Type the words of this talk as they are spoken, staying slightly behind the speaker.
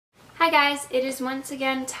Hi guys, it is once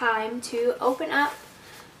again time to open up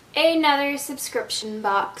another subscription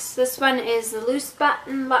box. This one is the Loose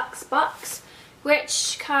Button Luxe box,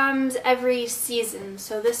 which comes every season.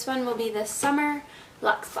 So this one will be the Summer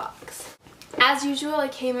Luxe box. As usual,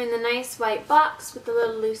 it came in the nice white box with the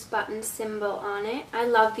little loose button symbol on it. I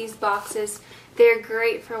love these boxes. They're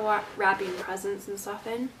great for wrapping presents and stuff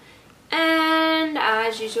in. And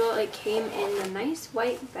as usual, it came in the nice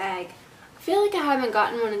white bag. I feel like I haven't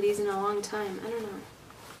gotten one of these in a long time. I don't know.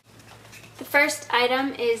 The first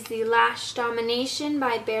item is the Lash Domination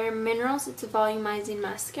by bareMinerals. It's a volumizing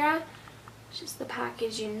mascara. Just the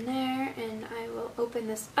packaging there, and I will open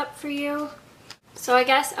this up for you. So I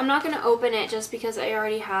guess I'm not going to open it just because I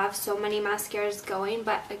already have so many mascaras going,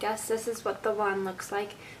 but I guess this is what the one looks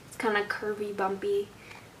like. It's kind of curvy, bumpy.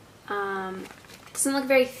 It doesn't look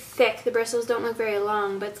very thick. The bristles don't look very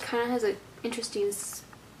long, but it kind of has an interesting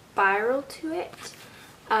spiral to it.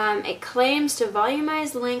 It claims to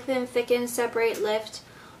volumize, lengthen, thicken, separate, lift,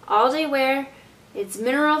 all-day wear. It's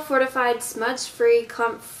mineral fortified, smudge free,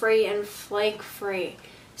 clump free, and flake free.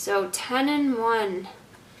 So 10 in 1.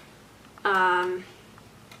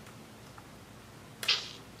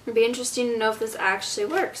 It'd be interesting to know if this actually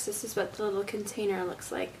works. This is what the little container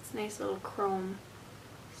looks like. It's a nice little chrome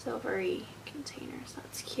silvery container, so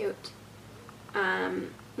that's cute.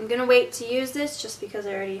 I'm gonna wait to use this just because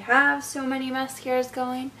I already have so many mascaras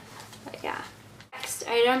going. But yeah. Next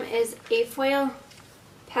item is a foil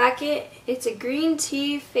packet. It's a green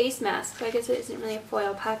tea face mask. So I guess it isn't really a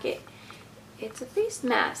foil packet. It's a face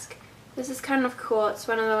mask. This is kind of cool. It's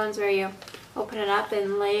one of the ones where you open it up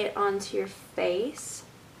and lay it onto your face.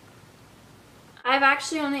 I've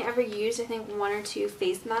actually only ever used, I think, 1 or 2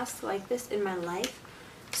 face masks like this in my life.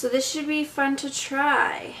 So this should be fun to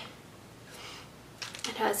try.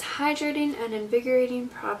 It has hydrating and invigorating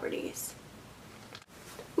properties.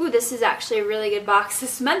 Ooh, this is actually a really good box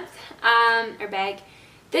this month, or bag.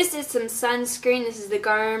 This is some sunscreen. This is the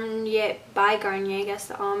Garnier, by Garnier, I guess,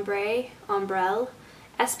 the Ombrelle.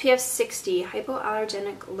 SPF 60,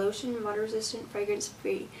 hypoallergenic, lotion, water resistant, fragrance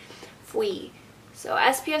free. So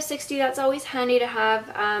SPF 60, that's always handy to have.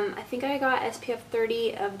 I think I got SPF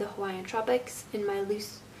 30 of the Hawaiian Tropics in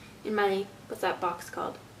my what's that box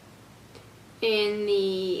called? In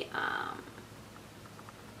the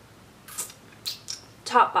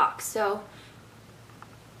top box. So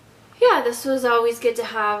yeah, this was always good to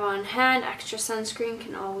have on hand. Extra sunscreen,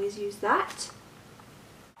 can always use that.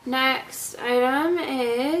 Next item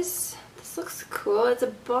is, this looks cool. It's a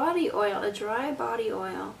body oil, a dry body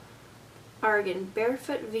oil. Argan,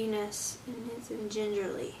 Barefoot Venus, and it's in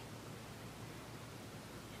gingerly.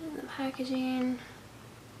 And the packaging,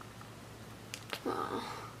 well,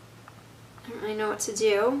 I don't really know what to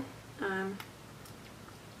do.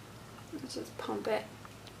 Let's just pump it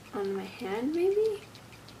on my hand, maybe?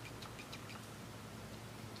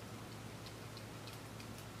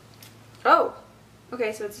 Oh!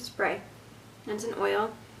 Okay, so it's a spray. And it's an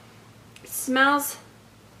oil. It smells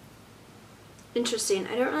interesting.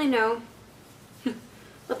 I don't really know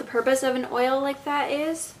what the purpose of an oil like that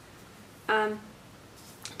is.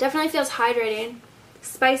 Definitely feels hydrating.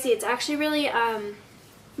 Spicy. It's actually really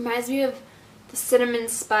reminds me of the cinnamon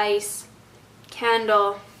spice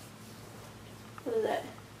candle. What is it?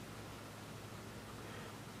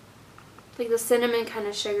 Like the cinnamon kind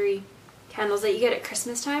of sugary candles that you get at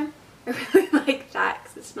Christmas time. I really like that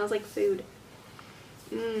because it smells like food.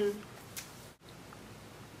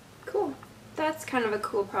 Cool. That's kind of a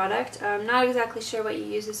cool product. I'm not exactly sure what you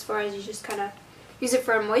use this for. As you just kind of use it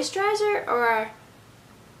for a moisturizer or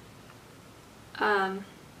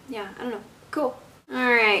yeah, I don't know. Cool.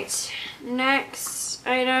 Alright, next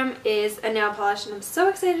item is a nail polish, and I'm so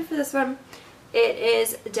excited for this one. It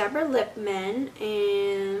is Deborah Lippmann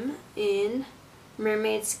in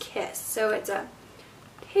Mermaid's Kiss. So it's a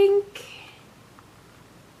pink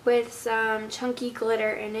with some chunky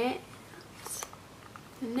glitter in it. That's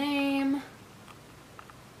the name.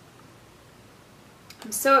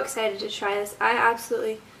 I'm so excited to try this. I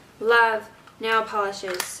absolutely love nail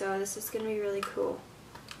polishes, so this is going to be really cool.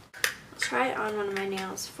 I'll try it on one of my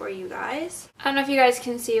nails for you guys. I don't know if you guys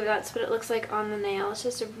can see, but that's what it looks like on the nail. It's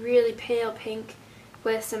just a really pale pink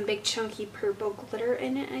with some big chunky purple glitter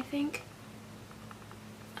in it, I think.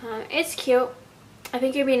 It's cute. I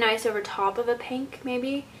think it'd be nice over top of a pink,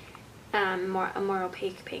 maybe. A more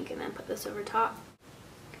opaque pink, and then put this over top.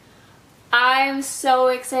 I'm so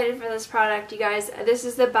excited for this product, you guys. This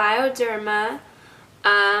is the Bioderma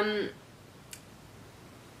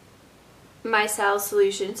micelle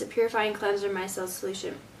solution. It's a purifying cleanser micelle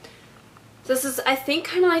solution. This is, I think,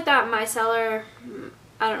 kind of like that micellar,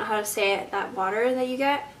 I don't know how to say it, that water that you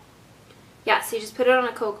get. yeah, so you just put it on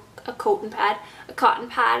a cotton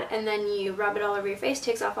pad, and then you rub it all over your face,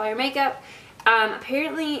 takes off all your makeup.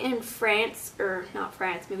 Apparently in France, or not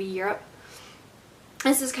France, maybe Europe,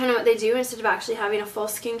 this is kind of what they do. Instead of actually having a full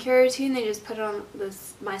skincare routine, they just put it on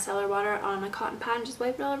this micellar water on a cotton pad and just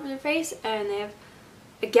wipe it all over their face, and they have,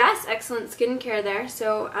 I guess, excellent skincare there.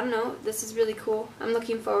 So I don't know, this is really cool. I'm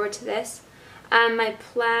looking forward to this. My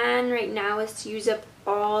plan right now is to use up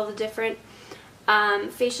all the different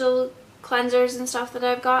facial cleansers and stuff that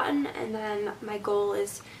I've gotten, and then my goal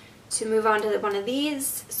is to move on to one of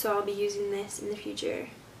these, so I'll be using this in the future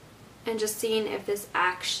and just seeing if this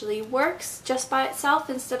actually works just by itself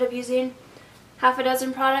instead of using half a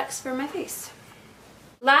dozen products for my face.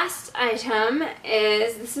 Last item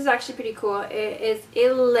is, this is actually pretty cool, it is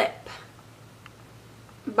a lip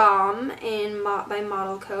balm by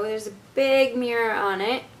Model Co. There's a big mirror on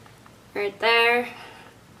it right there,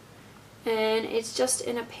 and it's just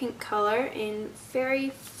in a pink color in Fairy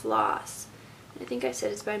Floss. I think I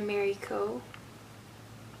said it's by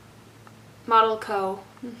Model Co.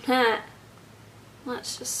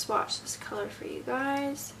 Let's just swatch this color for you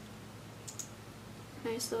guys.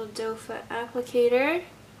 Nice little doe foot applicator.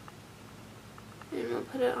 And we'll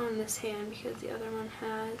put it on this hand because the other one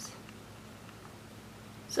has.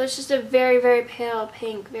 So it's just a very, very pale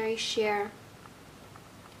pink, very sheer.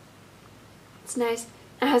 It's nice.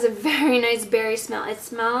 It has a very nice berry smell. It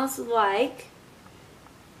smells like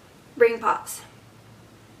ring pops.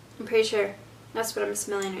 I'm pretty sure that's what I'm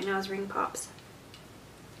smelling right now, is ring pops.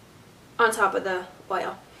 On top of the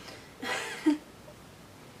oil.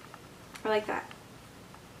 I like that.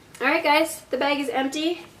 Alright guys, the bag is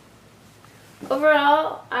empty.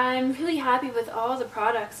 Overall, I'm really happy with all the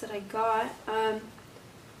products that I got.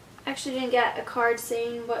 Actually didn't get a card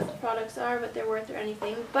saying what the products are, what they're worth or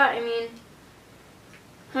anything. But I mean,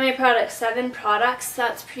 how many products? 7 products.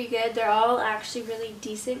 That's pretty good. They're all actually really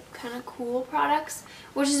decent, kind of cool products,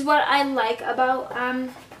 which is what I like about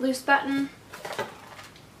Loose Button,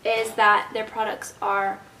 is that their products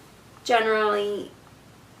are generally,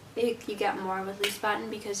 you get more with Loose Button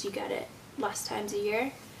because you get it less times a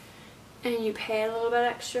year and you pay a little bit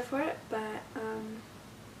extra for it. But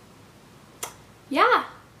yeah,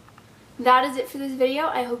 that is it for this video.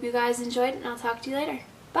 I hope you guys enjoyed, and I'll talk to you later.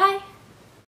 Bye!